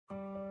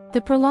The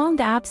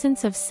prolonged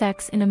absence of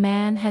sex in a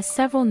man has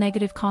several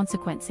negative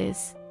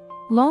consequences.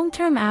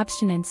 Long-term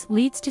abstinence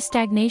leads to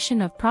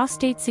stagnation of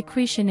prostate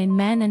secretion in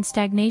men and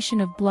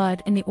stagnation of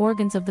blood in the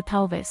organs of the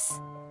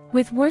pelvis.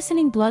 With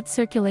worsening blood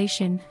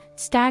circulation,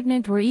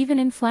 stagnant or even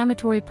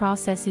inflammatory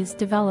processes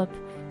develop,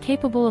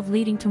 capable of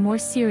leading to more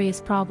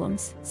serious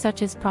problems,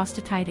 such as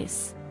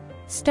prostatitis.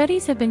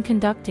 Studies have been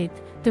conducted,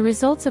 the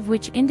results of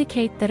which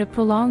indicate that a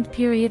prolonged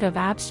period of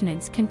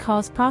abstinence can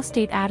cause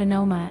prostate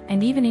adenoma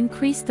and even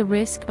increase the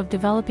risk of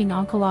developing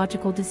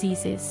oncological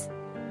diseases.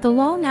 The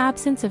long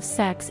absence of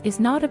sex is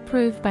not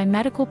approved by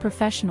medical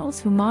professionals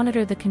who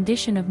monitor the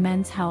condition of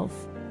men's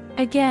health.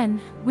 Again,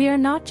 we are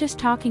not just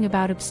talking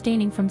about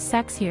abstaining from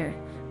sex here,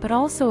 but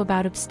also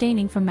about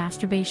abstaining from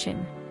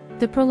masturbation.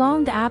 The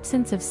prolonged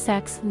absence of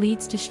sex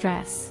leads to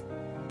stress.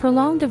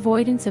 Prolonged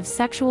avoidance of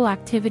sexual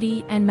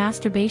activity and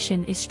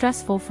masturbation is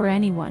stressful for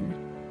anyone.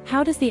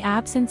 How does the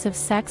absence of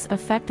sex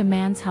affect a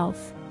man's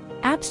health?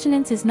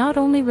 Abstinence is not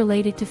only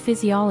related to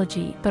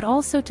physiology but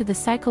also to the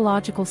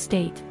psychological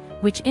state,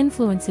 which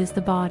influences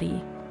the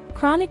body.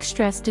 Chronic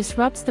stress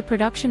disrupts the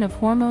production of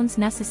hormones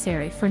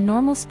necessary for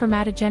normal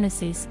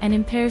spermatogenesis and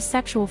impairs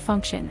sexual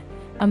function.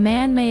 A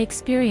man may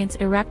experience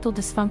erectile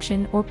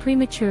dysfunction or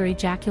premature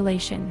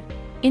ejaculation.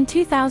 In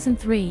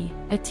 2003,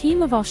 a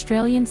team of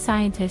Australian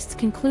scientists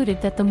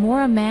concluded that the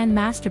more a man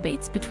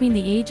masturbates between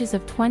the ages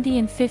of 20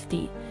 and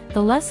 50,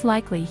 the less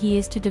likely he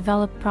is to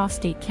develop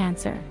prostate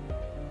cancer.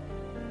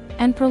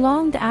 And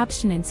prolonged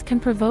abstinence can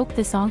provoke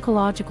this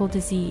oncological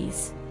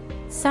disease.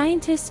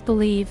 Scientists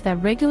believe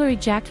that regular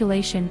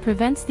ejaculation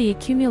prevents the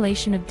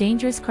accumulation of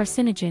dangerous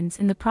carcinogens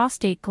in the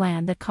prostate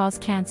gland that cause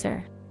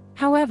cancer.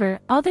 However,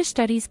 other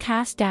studies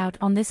cast doubt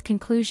on this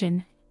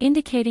conclusion,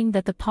 indicating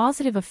that the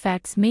positive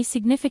effects may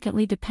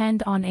significantly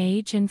depend on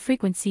age and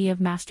frequency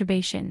of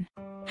masturbation.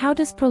 How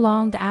does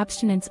prolonged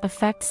abstinence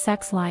affect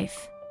sex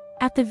life?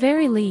 At the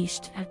very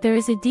least, there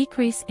is a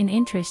decrease in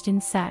interest in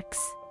sex.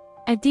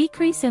 A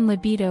decrease in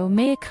libido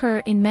may occur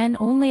in men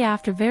only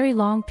after very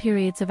long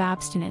periods of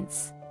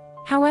abstinence.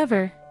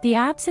 However, the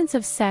absence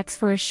of sex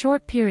for a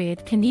short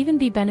period can even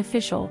be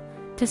beneficial.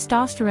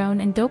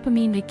 Testosterone and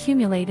dopamine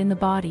accumulate in the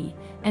body,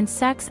 and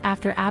sex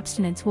after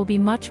abstinence will be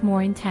much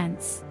more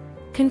intense.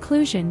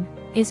 Conclusion: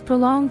 is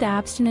prolonged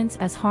abstinence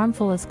as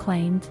harmful as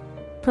claimed?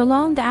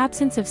 Prolonged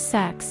absence of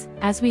sex,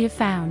 as we have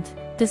found,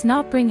 does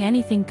not bring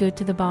anything good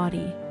to the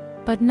body.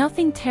 But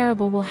nothing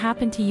terrible will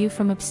happen to you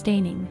from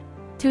abstaining.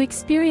 To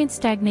experience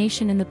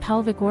stagnation in the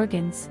pelvic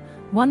organs,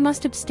 one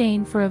must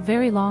abstain for a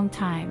very long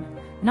time,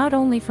 not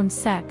only from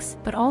sex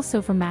but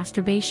also from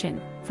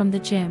masturbation, from the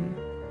gym.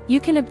 You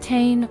can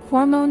obtain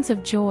hormones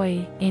of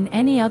joy in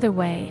any other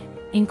way,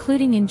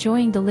 including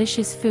enjoying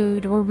delicious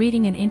food or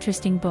reading an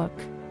interesting book.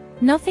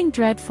 Nothing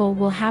dreadful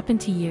will happen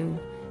to you,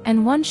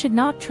 and one should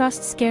not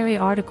trust scary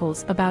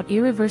articles about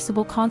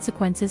irreversible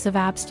consequences of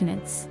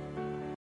abstinence.